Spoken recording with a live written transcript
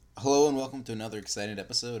Hello and welcome to another exciting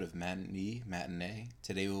episode of Matinee.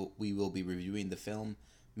 Today we will be reviewing the film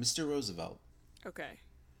Mr. Roosevelt. Okay.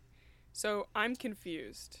 So I'm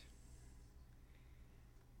confused.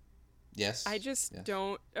 I Yes, just yes.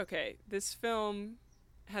 don't. Okay, this film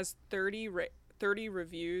has 30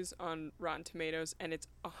 reviews on Rotten Tomatoes and it's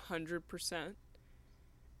 100%.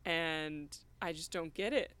 And I just don't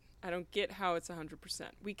get it. I don't get how it's 100%.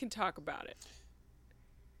 We can talk about it.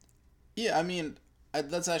 Yeah, I mean,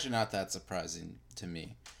 that's actually not that surprising to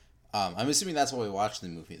me. I'm assuming that's why we watched the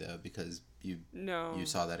movie though, because you No.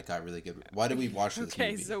 saw that it got really good. Why did we watch this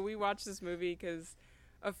Okay, movie? so we watched this movie because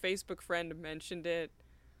a Facebook friend mentioned it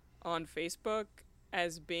on Facebook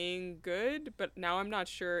as being good, but now I'm not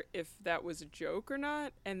sure if that was a joke or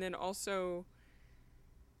not. And then also,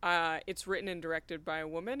 it's written and directed by a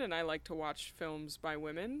woman, and I like to watch films by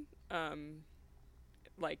women, and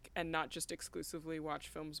not just exclusively watch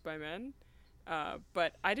films by men.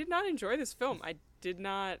 But I did not enjoy this film. I did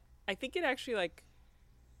not. I think it actually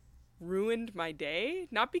ruined my day.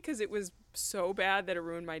 Not because it was so bad that it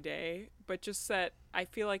ruined my day, but just that I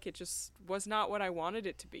feel like it just was not what I wanted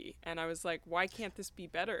it to be. And I was like, why can't this be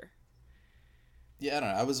better? Yeah, I don't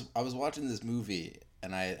know. I was watching this movie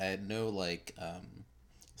and I had no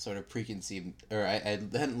sort of preconceived, or I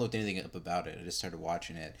hadn't looked anything up about it. I just started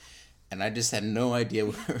watching it, and I just had no idea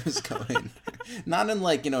where it was going. Not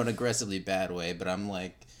in an aggressively bad way, but I'm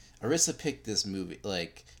like, Arissa picked this movie.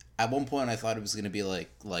 Like at one point, I thought it was gonna be a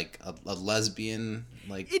lesbian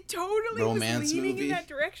It totally was romance leaning in movie that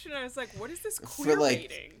direction. I was like, what is this for queer like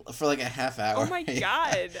baiting? for like a half Oh hour. my Yeah.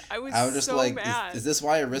 god. I was I was just so like, mad. is this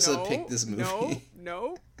why Arissa picked No, this no, movie?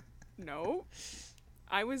 no, no.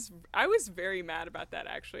 I was very mad about that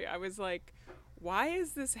actually. I was like, why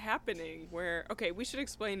is this happening? Where okay, we should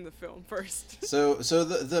explain the film first. So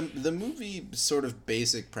the movie sort of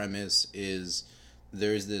basic premise is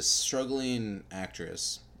there's this struggling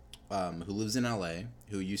actress who lives in LA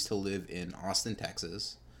who used to live in Austin,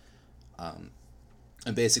 Texas.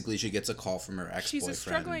 And basically she gets a call from her She's a ex-boyfriend.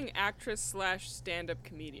 struggling actress slash stand-up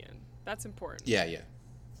comedian. That's important. Yeah, yeah.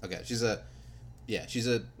 Okay, she's a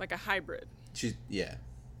Like a hybrid. she's yeah.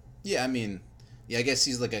 Yeah, I mean, yeah, I guess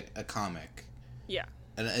she's like a comic. Yeah.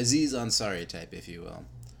 An Aziz Ansari type, if you will.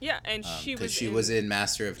 Yeah, and she Because was she in was in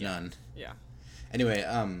Master of yeah. None. Yeah. Anyway,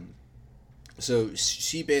 so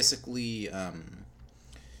she basically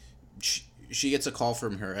she gets a call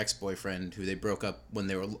from her ex-boyfriend who they broke up when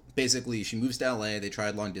they were basically she moves to LA, they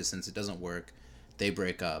tried long distance, it doesn't work, they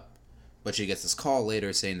break up, but she gets this call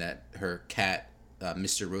later saying that her cat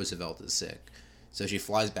Mr. Roosevelt is sick. So she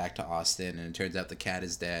flies back to Austin and it turns out the cat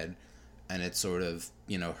is dead, and it's sort of,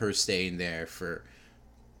 her staying there for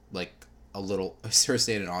like her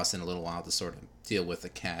staying in Austin a little while to sort of deal with the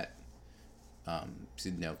cat,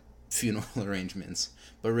 you know, funeral arrangements.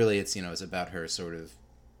 But really, it's about her sort of,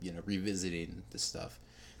 revisiting this stuff.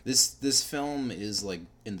 This film is like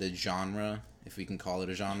in the genre, if we can call it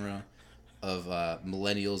a genre, of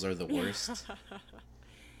millennials are the worst.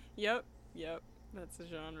 Yep. Yep. That's a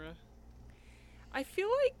genre. I feel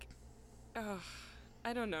like ugh,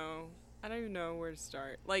 I don't know. I don't even know where to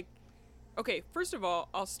start. Like, okay, first of all,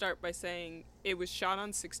 I'll start by saying it was shot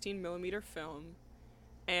on 16 millimeter film,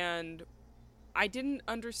 and I didn't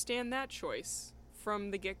understand that choice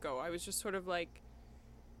from the get go. I was just sort of like,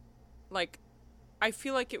 I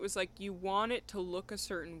feel like it was like you want it to look a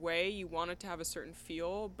certain way, you want it to have a certain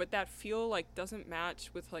feel, but that feel doesn't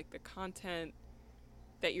match with the content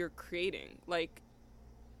that you're creating. Like,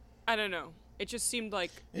 I don't know. It just seemed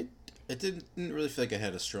like It it didn't really feel like it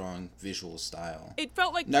had a strong visual style. it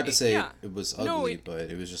felt like Not to say yeah. it was No, ugly, but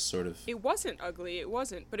it was just sort of. it wasn't ugly. It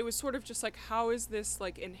wasn't, but it was sort of just like how is this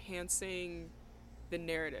enhancing the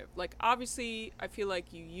narrative? Like obviously, I feel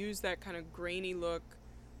like you use that kind of grainy look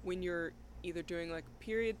when you're either doing like a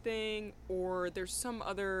period thing or there's some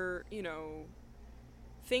other,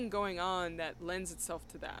 thing going on that lends itself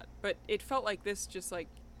to that. But it felt like this just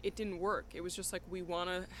it didn't work. It was just like we want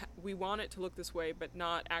it to look this way, but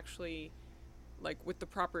not actually with the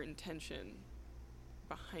proper intention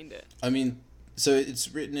behind it. I mean, so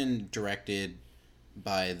it's written and directed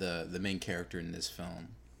by the main character in this film.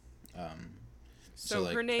 Um, so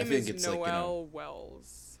So her I name think is it's Noelle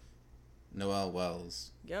Wells. Noel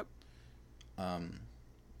Wells. Yep. Um,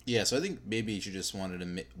 yeah, so I think maybe she just wanted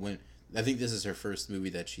to when I think this is her first movie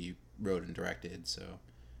that she wrote and directed, so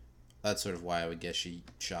that's sort of why I would guess she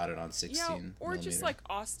shot it on Yeah, 16 or just millimeter.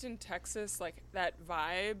 Austin, Texas, that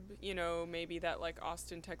vibe, maybe that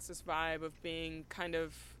Austin, Texas vibe of being kind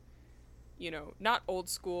of, not old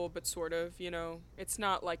school, but sort of, it's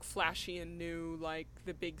not flashy and new like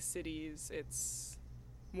the big cities. It's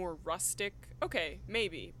more rustic. Okay,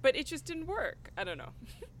 maybe, but it just didn't work. I don't know.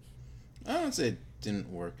 I don't say it didn't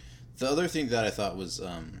work. The other thing that I thought was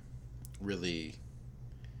really,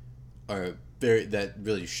 or very that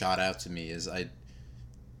really shot out to me is I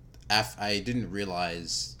didn't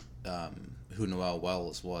realize who Noelle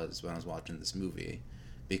Wells was when I was watching this movie,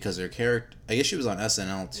 because her character, I guess she was on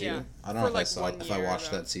SNL too. Yeah. I don't know if I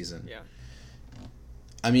watched that season. Yeah.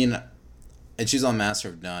 I mean, and she's on Master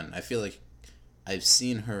of None. I feel like I've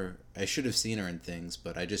seen her. I should have seen her in things,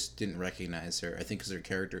 but I just didn't recognize her. I think because her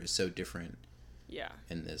character is so different. Yeah.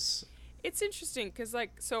 In this. It's interesting because,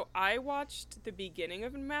 like, so I watched the beginning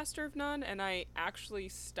of Master of None, and I actually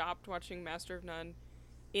stopped watching Master of None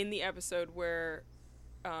in the episode where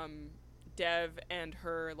Dev and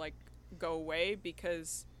her, like, go away,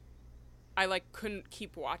 because I, like, couldn't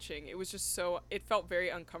keep watching. It was just it felt very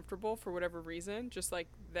uncomfortable for whatever reason, just, like,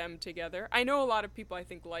 them together. I know a lot of people, I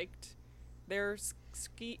think, liked their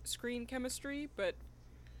screen chemistry, but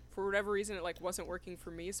for whatever reason it, like, wasn't working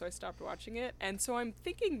for me, so I stopped watching it. And so I'm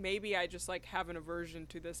thinking maybe I just, like, have an aversion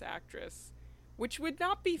to this actress, which would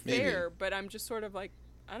not be fair, but I'm just sort of like,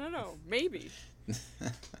 I don't know, maybe.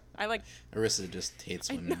 I like... Arissa just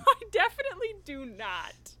hates women. No, I definitely do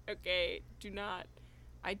not. Okay? Do not.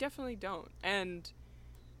 I definitely don't. And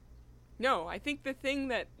no, I think the thing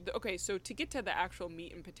that... Okay, so to get to the actual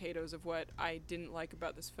meat and potatoes of what I didn't like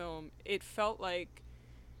about this film, it felt like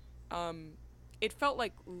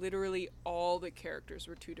literally all the characters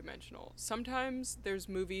were two-dimensional. Sometimes there's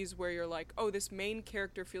movies where you're like, oh, this main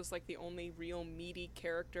character feels like the only real meaty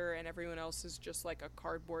character and everyone else is just like a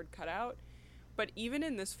cardboard cutout. But even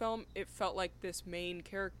in this film, it felt like this main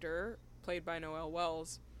character, played by Noelle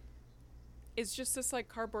Wells, is just this, like,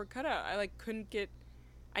 cardboard cutout. I, like,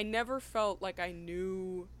 I never felt like I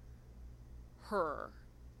knew her,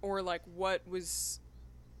 or, like, what was...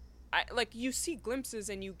 like, you see glimpses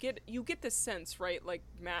and you get the sense, right? Like,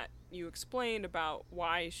 Matt, you explained about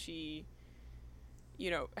why she,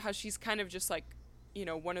 how she's kind of just, like,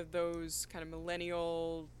 one of those kind of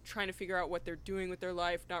millennial, trying to figure out what they're doing with their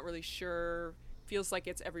life, not really sure, feels like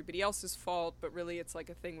it's everybody else's fault, but really it's, like,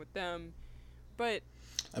 a thing with them. But...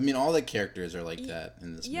 I mean, all the characters are like that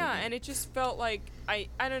in this movie. Yeah, and it just felt like, I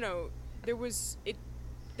don't know, there was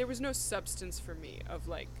no substance for me of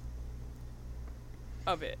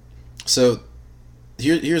it. So,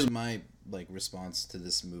 here's my, like, response to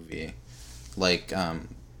this movie. Like,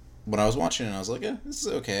 when I was watching it, I was like, yeah, this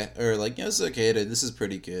is okay. Or, like, yeah, this is okay. This is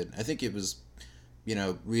pretty good. I think it was,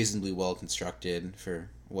 reasonably well constructed for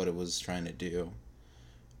what it was trying to do.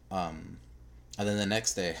 And then the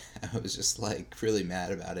next day, I was just, like, really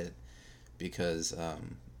mad about it. Because,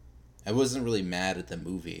 I wasn't really mad at the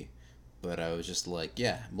movie. But I was just like,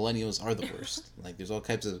 yeah, millennials are the worst. Like, there's all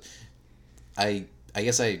types of... I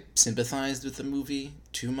guess I sympathized with the movie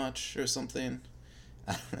too much or something.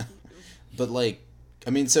 I don't know. But, like,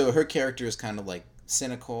 I mean, so her character is kind of, like,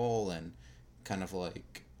 cynical and kind of,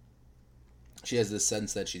 like, she has this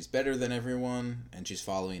sense that she's better than everyone and she's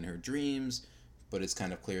following her dreams, but it's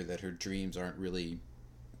kind of clear that her dreams aren't really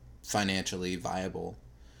financially viable.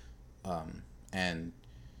 And,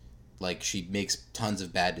 like, she makes tons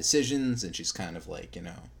of bad decisions and she's kind of, like,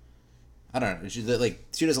 I don't know, she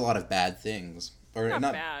does a lot of bad things. Or not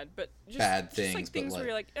bad, but just bad things, just like things but, like, where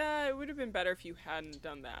you're like, it would have been better if you hadn't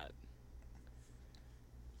done that.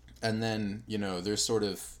 And then, there's sort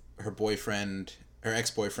of her boyfriend, her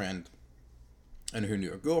ex-boyfriend, and her new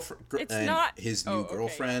girlfriend, his new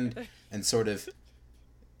girlfriend, okay. and sort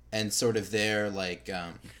of their, like,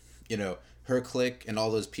 her clique, and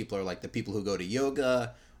all those people are, like, the people who go to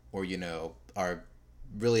yoga, or, are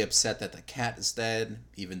really upset that the cat is dead,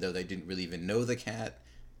 even though they didn't really even know the cat,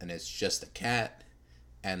 and it's just a cat,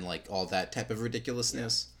 and, like, all that type of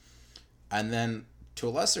ridiculousness. Yeah. And then, to a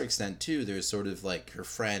lesser extent, too, there's sort of, like, her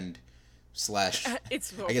friend slash,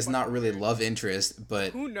 it's so I guess not really weird. love interest,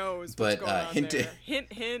 but... Who knows what's going on there.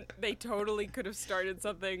 Hint, hint, they totally could have started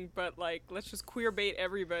something, but, like, let's just queer bait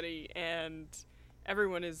everybody, and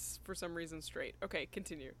everyone is, for some reason, straight. Okay,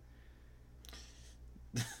 continue.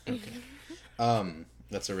 Okay.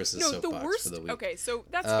 That's Arissa's soapbox for the week. Okay, so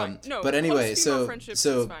that's fine. No, but anyway, so friendship is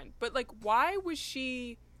fine. But, like, why was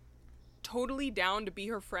she totally down to be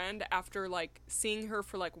her friend after, like, seeing her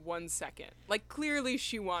for, like, 1 second? Like, clearly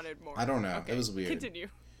she wanted more. I don't know. Okay, it was weird. Continue.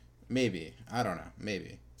 Maybe. I don't know.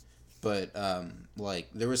 Maybe. But, like,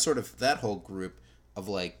 there was sort of that whole group of,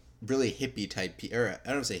 like, really hippie type people. Or, I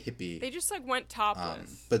don't want to say hippie. They just, like, went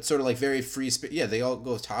topless. But sort of, like, very free spirit. Yeah, they all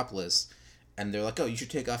go topless. And they're like, oh, you should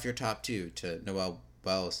take off your top too, to Noelle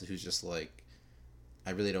Wells, who's just like, I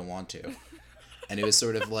really don't want to. And it was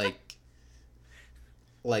sort of like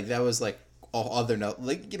that was like all other no,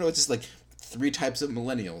 like, it's just like three types of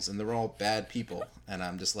millennials, and they're all bad people, and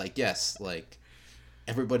I'm just like, yes, like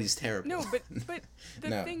everybody's terrible. No, but the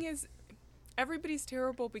No. thing is, everybody's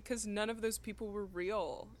terrible because none of those people were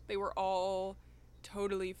real. They were all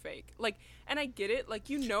totally fake. Like, and I get it. Like,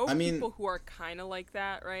 I mean, people who are kind of like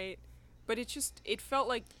that, right? But it felt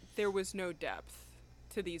like there was no depth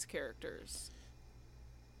to these characters.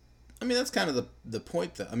 I mean, that's kind of the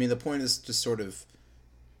point, though. I mean, the point is to sort of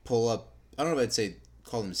pull up. I don't know if I'd say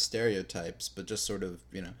call them stereotypes, but just sort of,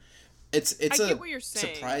 it's I a get what you're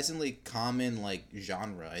saying. surprisingly common like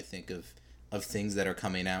genre, I think, of things that are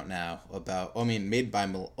coming out now about. I mean, made by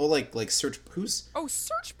like Search.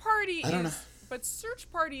 Search Party. I don't know. But Search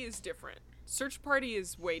Party is different. Search Party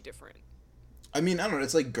is way different. I mean, I don't know.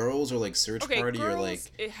 It's like Girls or like Search Party Girls, or like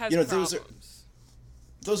it has problems.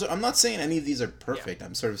 Those are. I'm not saying any of these are perfect. Yeah.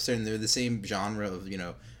 I'm sort of saying they're the same genre of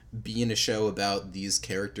being a show about these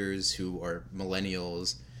characters who are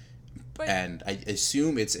millennials, and I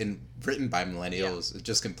assume it's written by millennials,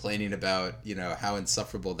 just complaining about how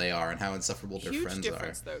insufferable they are and how insufferable their friends are. Huge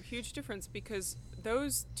difference, though. Huge difference, because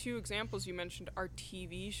those two examples you mentioned are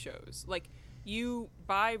TV shows. Like, you,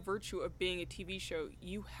 by virtue of being a TV show,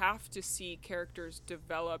 you have to see characters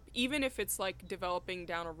develop, even if it's like developing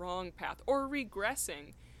down a wrong path or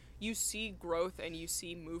regressing. You see growth and you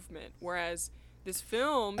see movement, whereas this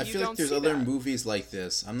film, I feel like there's other movies like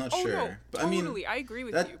this. I'm not sure. No, but totally. I agree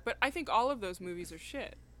with you. But I think all of those movies are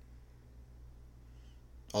shit.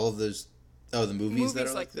 All of those... Oh, the movies that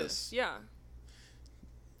are like this? Yeah.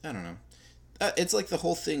 I don't know. It's like the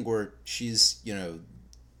whole thing where she's,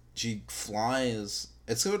 she flies...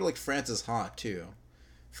 It's sort of like Frances Ha, too.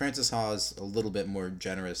 Frances Ha is a little bit more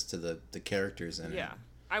generous to the characters in it. Yeah.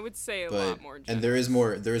 I would say a lot more generous. And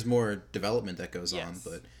there is more development that goes on,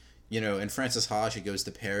 but... in Frances Ha, she goes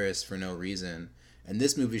to Paris for no reason. And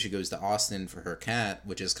this movie, she goes to Austin for her cat,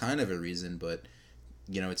 which is kind of a reason, but,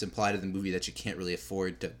 it's implied in the movie that she can't really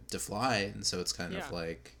afford to fly, and so it's kind of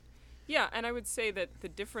like... Yeah, and I would say that the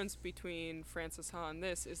difference between Frances Ha and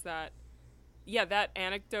this is that, that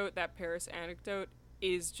anecdote, that Paris anecdote,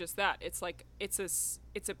 is just that. It's like, it's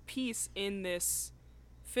a piece in this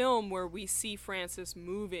film where we see Frances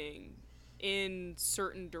moving in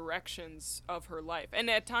certain directions of her life, and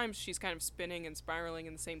at times she's kind of spinning and spiraling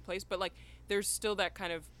in the same place, but like there's still that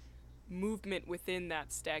kind of movement within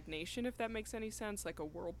that stagnation, if that makes any sense, like a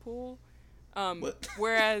whirlpool.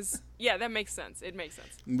 Whereas that makes sense. It makes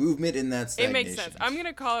sense. Movement in that stagnation. It makes sense. I'm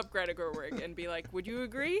gonna call up Greta Gerwig and be like, would you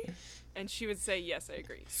agree? And she would say, yes, I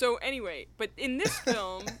agree. So anyway, but in this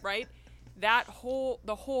film, right, the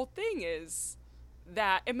whole thing is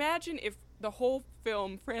that, imagine if the whole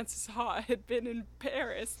film Frances Ha had been in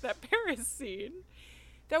Paris, that Paris scene,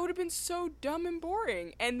 that would have been so dumb and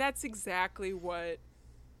boring. And that's exactly what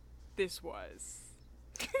this was.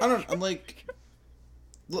 I'm like,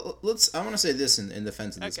 I want to say this in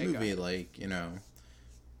defense of this movie, like,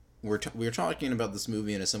 we're talking about this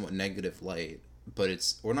movie in a somewhat negative light,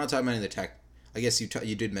 but we're not talking about any of the tech. I guess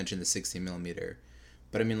you did mention the 16 millimeter,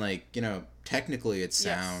 but I mean, like, technically it's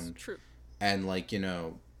sound. Yes, true. And like,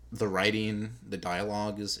 the writing, the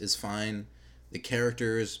dialogue is fine. The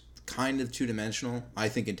characters kind of two-dimensional, I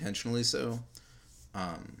think intentionally so.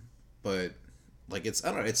 But like,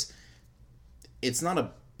 I don't know, it's not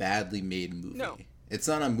a badly made movie. No. It's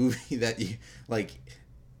not a movie that you like.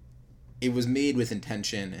 It was made with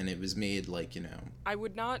intention, and it was made like, I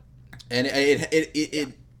would not. And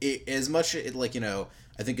it as much like, I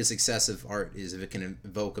think a success of art is if it can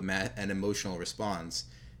evoke an emotional response.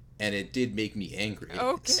 And it did make me angry.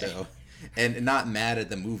 Okay. So, and not mad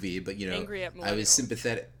at the movie, but angry at I was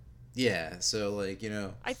sympathetic. Yeah. So like,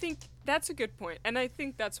 I think that's a good point, and I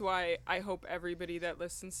think that's why I hope everybody that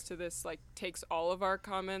listens to this like takes all of our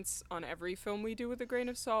comments on every film we do with a grain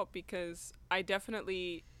of salt, because I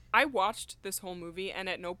watched this whole movie, and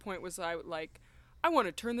at no point was I like, I want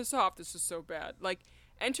to turn this off. This is so bad. Like,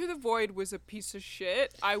 Enter the Void was a piece of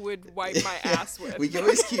shit. I would wipe my ass with. We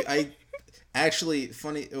always keep. Actually,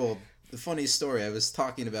 the funny story, I was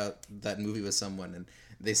talking about that movie with someone, and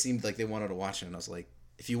they seemed like they wanted to watch it, and I was like,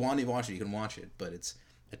 if you want to watch it, you can watch it, but it's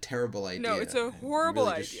a terrible idea. No, it's a horrible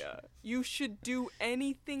idea. You should do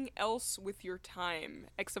anything else with your time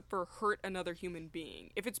except for hurt another human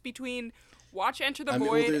being. If it's between watch Enter the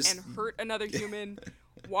Void and hurt another human,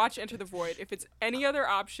 watch Enter the Void. If it's any other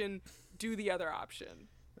option, do the other option.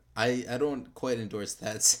 I don't quite endorse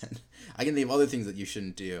that. I can name other things that you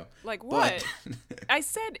shouldn't do. Like what? I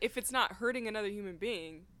said if it's not hurting another human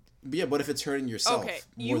being. Yeah, but if it's hurting yourself, okay,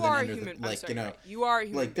 you are a human. Like, sorry, you are a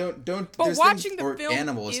human. Like don't. But watching the film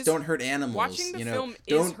animals. Don't hurt animals. Watching the film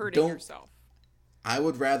is hurting yourself. I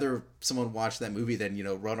would rather someone watch that movie than,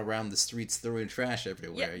 run around the streets throwing trash Yeah,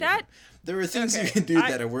 everywhere. that There are things you okay. can do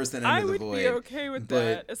that are worse than I Enter the would be Void. okay with But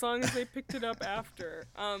that as long as they picked it up after.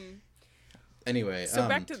 anyway, So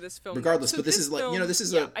back to this film though. regardless, So but this this is like, film, this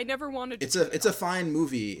is yeah, I never wanted to it's turn it a off. fine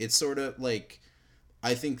movie. It's sort of like,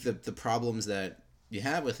 I think the problems that you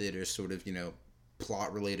have with it are sort of,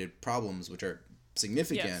 plot related problems, which are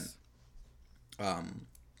significant. Yes.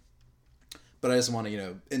 But I just want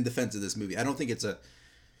to, in defense of this movie, I don't think it's a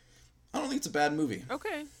bad movie.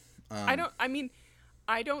 Okay. Um, I mean,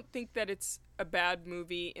 I don't think that it's a bad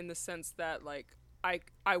movie in the sense that like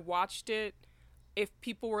I watched it. If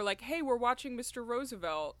people were like, "Hey, we're watching Mr.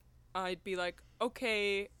 Roosevelt," I'd be like,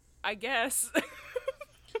 "Okay, I guess."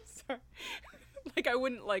 Sorry. Like I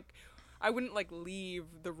wouldn't like leave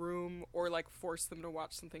the room or like force them to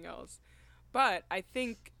watch something else. But I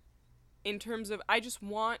think in terms of I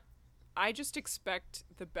just expect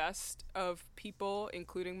the best of people,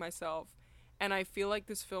 including myself. And I feel like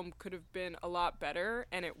this film could have been a lot better,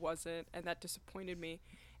 and it wasn't, and that disappointed me.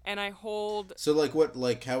 And I hold, so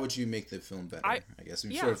how would you make the film better? I guess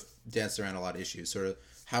we've yeah, sort of danced around a lot of issues. Sort of,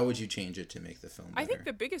 how would you change it to make the film better? I think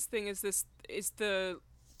the biggest thing is the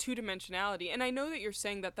two dimensionality. And I know that you're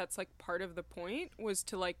saying that that's like part of the point was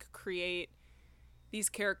to like create these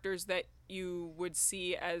characters that you would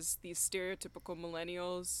see as these stereotypical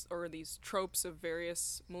millennials or these tropes of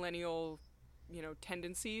various millennial,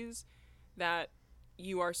 tendencies that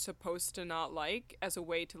you are supposed to not like as a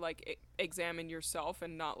way to like examine yourself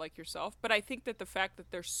and not like yourself. But I think that the fact that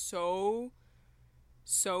they're so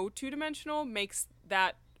two-dimensional makes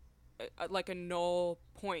that like a null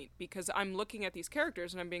point because I'm looking at these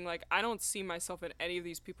characters and I'm being like I don't see myself in any of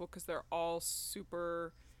these people because they're all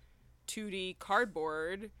super 2D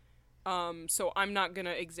cardboard. So I'm not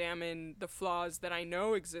gonna examine the flaws that I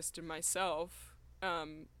know exist in myself.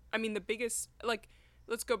 I mean, the biggest like,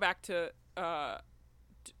 let's go back to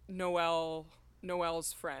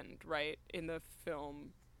Noelle's friend, right, in the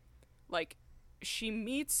film. Like, she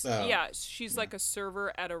meets Oh, yeah, she's yeah. like a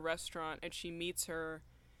server at a restaurant, and she meets her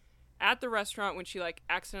at the restaurant when she like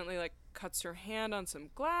accidentally like cuts her hand on some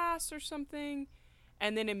glass or something,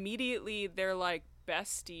 and then immediately they're like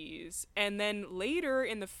besties. And then later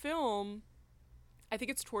in the film, I think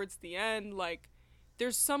it's towards the end, like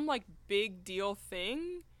there's some like big deal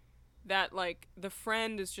thing that like the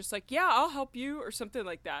friend is just like, "Yeah, I'll help you" or something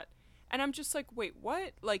like that. And I'm just like, "Wait,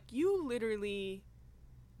 what?" Like you literally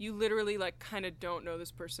like kind of don't know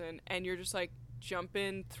this person and you're just like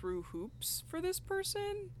jumping through hoops for this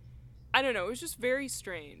person. I don't know, it was just very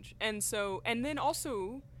strange. And then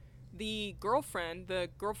also the girlfriend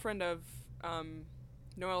of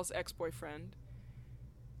Noelle's ex-boyfriend,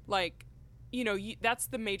 like, that's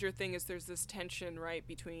the major thing is there's this tension, right,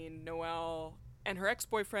 between Noelle and her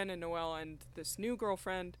ex-boyfriend and Noelle and this new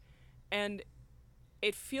girlfriend. And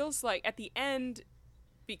it feels like at the end,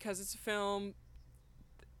 because it's a film,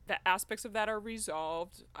 the aspects of that are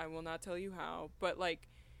resolved. I will not tell you how, but like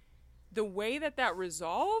the way that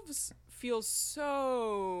resolves feels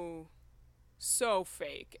so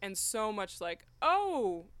fake and so much like,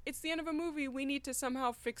 oh, it's the end of a movie, we need to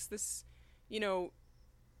somehow fix this, you know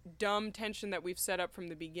dumb tension that we've set up from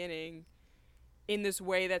the beginning in this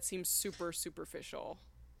way that seems super superficial.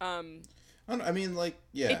 um I mean, like,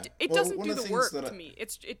 yeah. it Well, doesn't one do of the the things work that to me.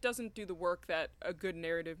 It doesn't do the work that a good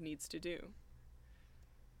narrative needs to do.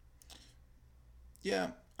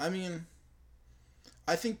 yeah, I mean,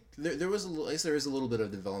 I think there was I guess there is a little bit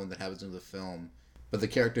of development that happens in the film, but the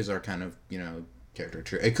characters are kind of,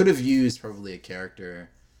 caricature. It could have used probably a character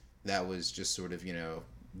that was just sort of,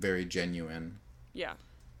 very genuine Yeah.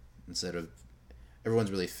 instead of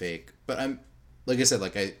everyone's really fake. But like I said,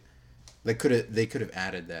 like they could have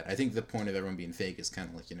added that. I think the point of everyone being fake is kind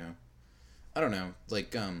of like, I don't know,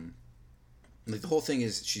 like the whole thing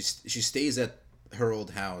is she stays at her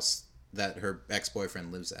old house that her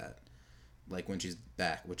ex-boyfriend lives at, like when she's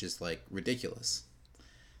back, which is like ridiculous.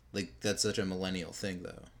 Like that's such a millennial thing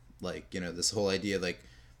though. Like, this whole idea, like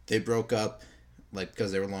they broke up like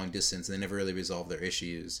because they were long distance and they never really resolved their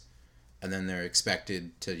issues, and then they're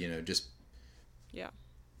expected to, just Yeah.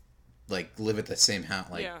 like live at the same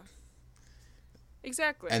house, like, Yeah.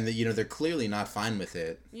 Exactly. and they're clearly not fine with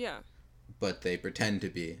it, Yeah. but they pretend to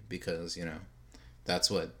be because,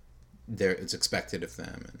 that's what it's expected of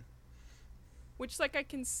them. And Which, like, I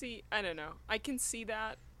can see, I don't know. I can see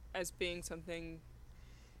that as being something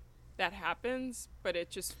that happens, but it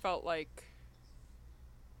just felt like,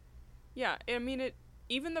 yeah, I mean,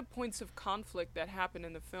 even the points of conflict that happen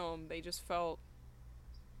in the film, they just felt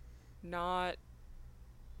not,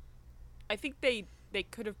 I think they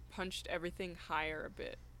could have punched everything higher a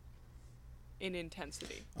bit in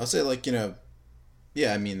intensity. I'll say, like,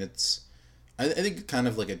 yeah, I mean, I think it kind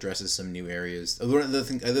of, like, addresses some new areas. Other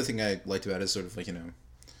thing I liked about it is sort of, like,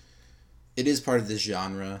 it is part of this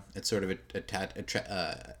genre. It's sort of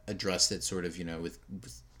addressed it sort of, with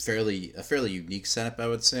a fairly unique setup, I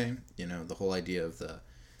would say. The whole idea of the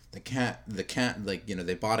cat, like,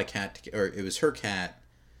 they bought a cat, or it was her cat,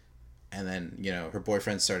 and then, her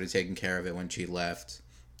boyfriend started taking care of it when she left,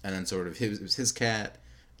 and then sort of it was his cat,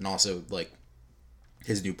 and also, like,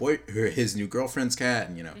 his new girlfriend's cat,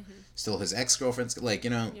 and, still his ex-girlfriend's, like,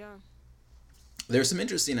 Yeah. there's some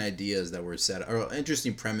interesting ideas that were set, or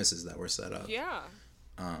interesting premises that were set up. Yeah.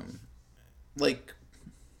 Like,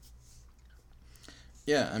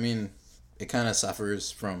 yeah, I mean, it kind of suffers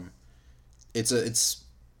from, it's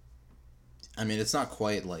not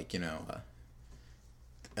quite like,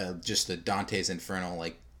 just a Dante's Inferno,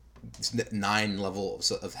 like, 9 levels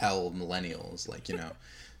of hell millennials, like,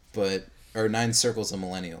 but, or 9 circles of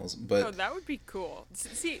millennials, but... Oh, that would be cool.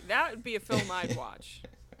 See, that would be a film I'd watch.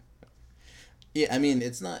 Yeah, I mean,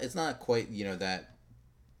 it's not quite, that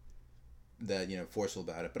forceful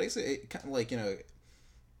about it, but I say it kind of, like,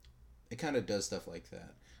 it kind of does stuff like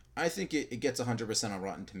that. I think it gets 100% on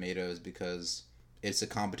Rotten Tomatoes because it's a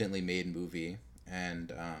competently made movie,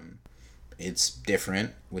 and it's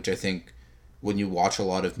different, which I think when you watch a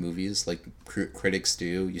lot of movies, like critics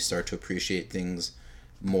do, you start to appreciate things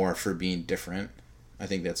more for being different. I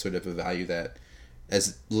think that's sort of a value that,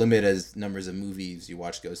 as limited as numbers of movies you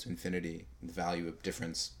watch goes to infinity, the value of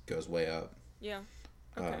difference goes way up. Yeah.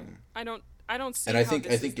 Okay. I don't see and how I think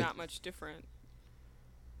this is that much different.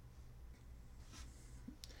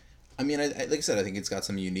 I mean, like I said, I think it's got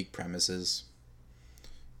some unique premises,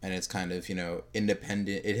 and it's kind of,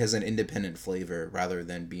 independent. It has an independent flavor rather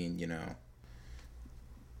than being,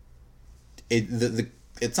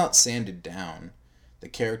 it's not sanded down. The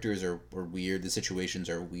characters are weird. The situations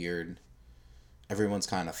are weird. Everyone's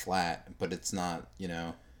kind of flat, but it's not,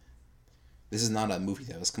 this is not a movie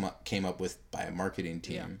that came up with by a marketing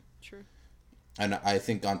team. Yeah, true. And I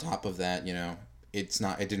think on top of that, it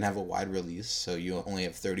didn't have a wide release, so you only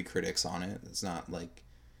have 30 critics on it. It's not like,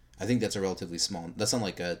 I think that's a relatively small, that's not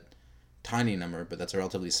like a tiny number, but that's a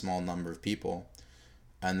relatively small number of people.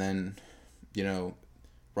 And then,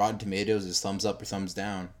 Rotten Tomatoes is thumbs up or thumbs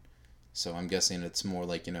down. So I'm guessing it's more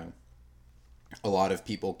like, a lot of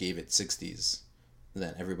people gave it 60s,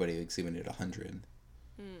 then everybody was giving it 100.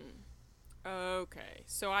 Okay,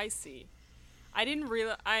 so I see. I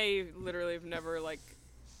literally have never, like,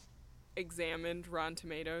 examined Rotten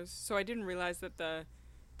Tomatoes, so I didn't realize that the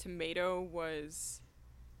tomato was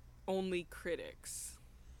only critics.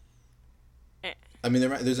 I mean,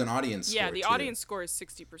 there's an audience score, the too. audience score is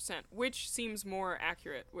 60%, which seems more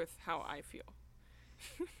accurate with how I feel.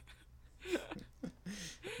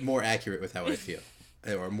 More accurate with how I feel,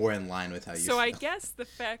 or more in line with how you feel. So I guess the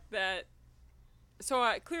fact that,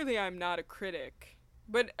 clearly I'm not a critic,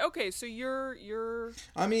 but okay, so you're.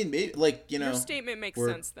 I mean, maybe, like, your statement makes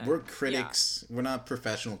sense then. We're critics. Yeah. We're not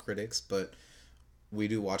professional critics, but we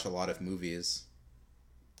do watch a lot of movies.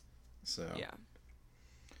 So. Yeah.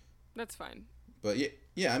 That's fine. But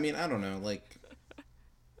yeah. I mean, I don't know, like.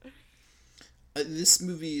 This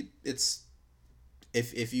movie, it's.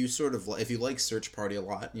 If you sort of, if you like Search Party a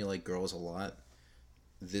lot and you like Girls a lot,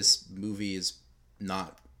 this movie is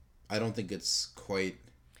not, I don't think it's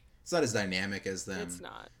not as dynamic as them. It's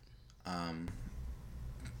not.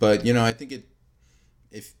 But, I think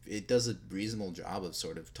it does a reasonable job of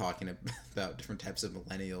sort of talking about different types of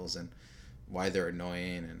millennials and why they're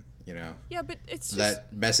annoying, and, Yeah, but it's just,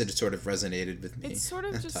 that message sort of resonated with me. It's sort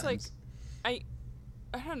of just times. like,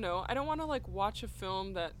 I don't know. I don't want to, like, watch a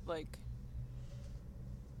film that, like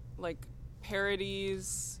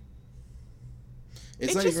parodies.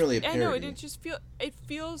 It's not even really a parody. I know, it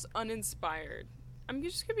feels uninspired. I'm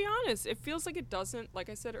just gonna be honest. It feels like it doesn't, like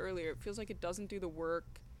I said earlier, it feels like it doesn't do the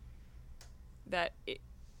work that it.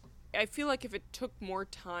 I feel like if it took more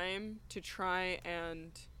time to try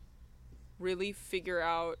and really figure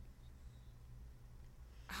out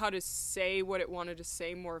how to say what it wanted to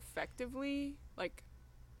say more effectively, like,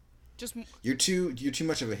 just you're too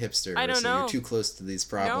much of a hipster. I don't know. You're too close to these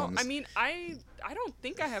problems. No, I mean, I don't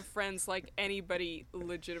think I have friends like anybody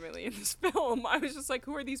legitimately in this film. I was just like,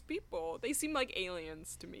 who are these people? They seem like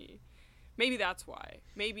aliens to me. Maybe that's why.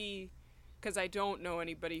 Maybe because I don't know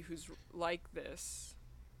anybody who's like this.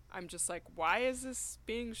 I'm just like, why is this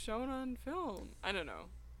being shown on film? I don't know.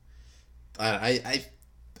 I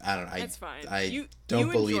don't know. That's fine. I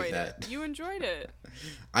don't believe that. You enjoyed it.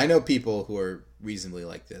 I know people who are reasonably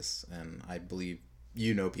like this, and I believe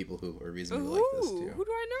you know people who are reasonably like this too. Who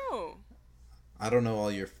do I know? I don't know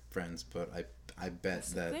all your friends, but I bet That's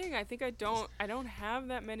the that. thing. I think I don't have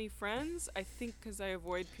that many friends. I think because I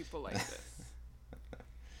avoid people like this.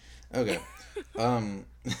 Okay. Um.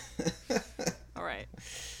 All right.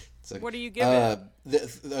 So, What do you give it?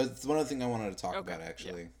 one other thing I wanted to talk Okay, about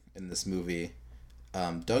actually in this movie,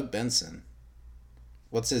 Doug Benson.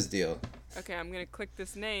 What's his deal? Okay, I'm gonna click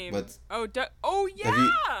this name. What's Oh have you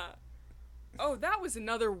yeah. Oh, that was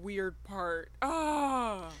another weird part.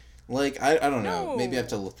 Ah. like I don't know. Maybe I have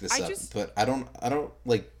to No. look this I up, just but I don't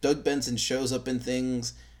like Doug Benson shows up in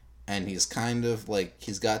things, and he's kind of like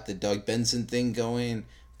he's got the Doug Benson thing going,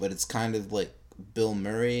 but it's kind of like Bill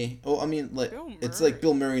Murray. Oh, I mean, like Bill it's like Murray.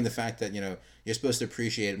 Bill Murray in the fact that you're supposed to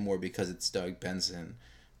appreciate it more because it's Doug Benson,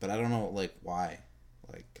 but I don't know like why,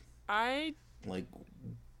 like I like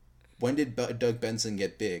when did Doug Benson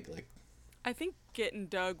get big? Like I think getting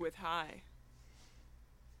Doug with high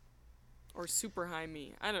or super high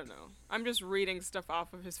me. I don't know. I'm just reading stuff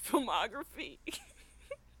off of his filmography.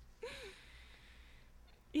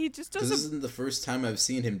 He just because does this a isn't the first time I've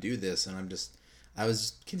seen him do this, and I was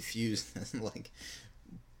just confused. Like,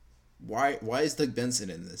 why is Doug Benson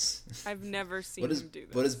in this? I've never seen What is him do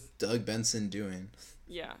this. what is Doug Benson doing?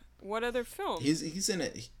 Yeah. What other film? He's in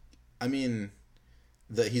it. I mean,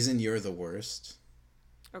 he's in You're the Worst,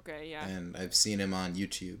 Okay, yeah. and I've seen him on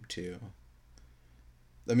YouTube too.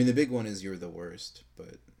 I mean, the big one is You're the Worst,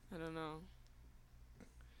 but I don't know.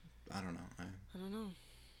 I don't know. I don't know.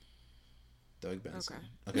 Doug Benson.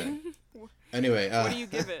 Okay. Okay. Anyway, What do you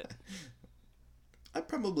give it? I'd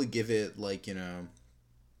probably give it like a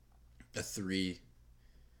 3.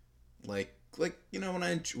 Like when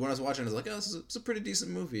I was watching, I was like, oh, it's a pretty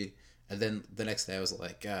decent movie, and then the next day I was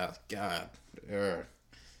like, oh God, ugh.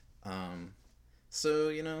 So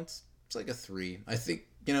it's like a 3. I think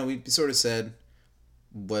we sort of said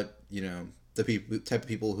what the type of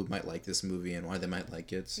people who might like this movie and why they might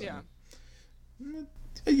like it. So Yeah.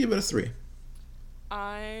 I give it a 3.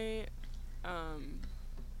 I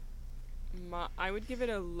I would give it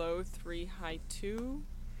a low 3, high 2.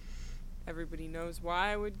 Everybody knows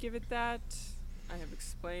why I would give it that. I have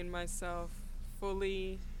explained myself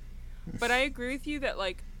fully. But I agree with you that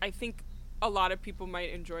like I think a lot of people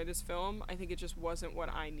might enjoy this film. I think it just wasn't what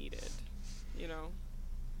I needed.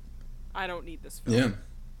 I don't need this film. Yeah.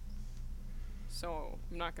 So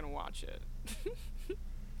I'm not gonna watch it.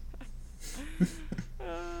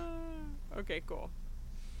 Okay, cool.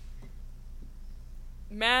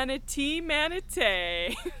 Manatee.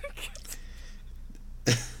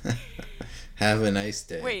 Have a nice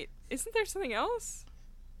day. Wait, isn't there something else?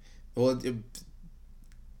 Well,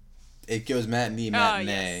 it goes matinee.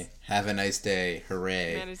 Yes. Have a nice day.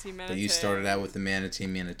 Hooray. Manatee. But you started out with the manatee.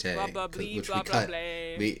 Blah blah blee, which blah we blah cut.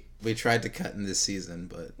 blah. We tried to cut in this season,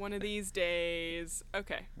 but One of these days.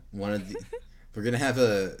 Okay. we're gonna have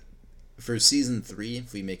for season 3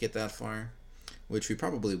 if we make it that far, which we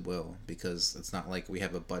probably will because it's not like we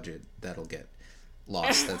have a budget that'll get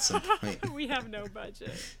lost at some point. We have no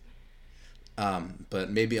budget.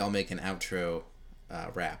 But maybe I'll make an outro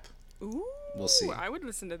rap. Ooh. We'll see. I would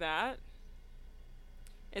listen to that.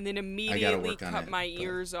 And then gotta immediately work on cut it, my but-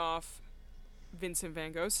 ears off, Vincent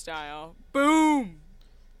Van Gogh style. Boom.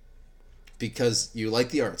 Because you like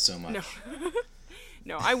the art so much. No.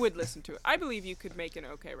 No, I would listen to it. I believe you could make an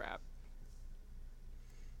okay rap.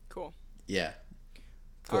 Cool. Yeah.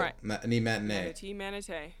 Cool. All right. Matinee.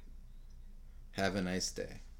 Manatee. Have a nice day.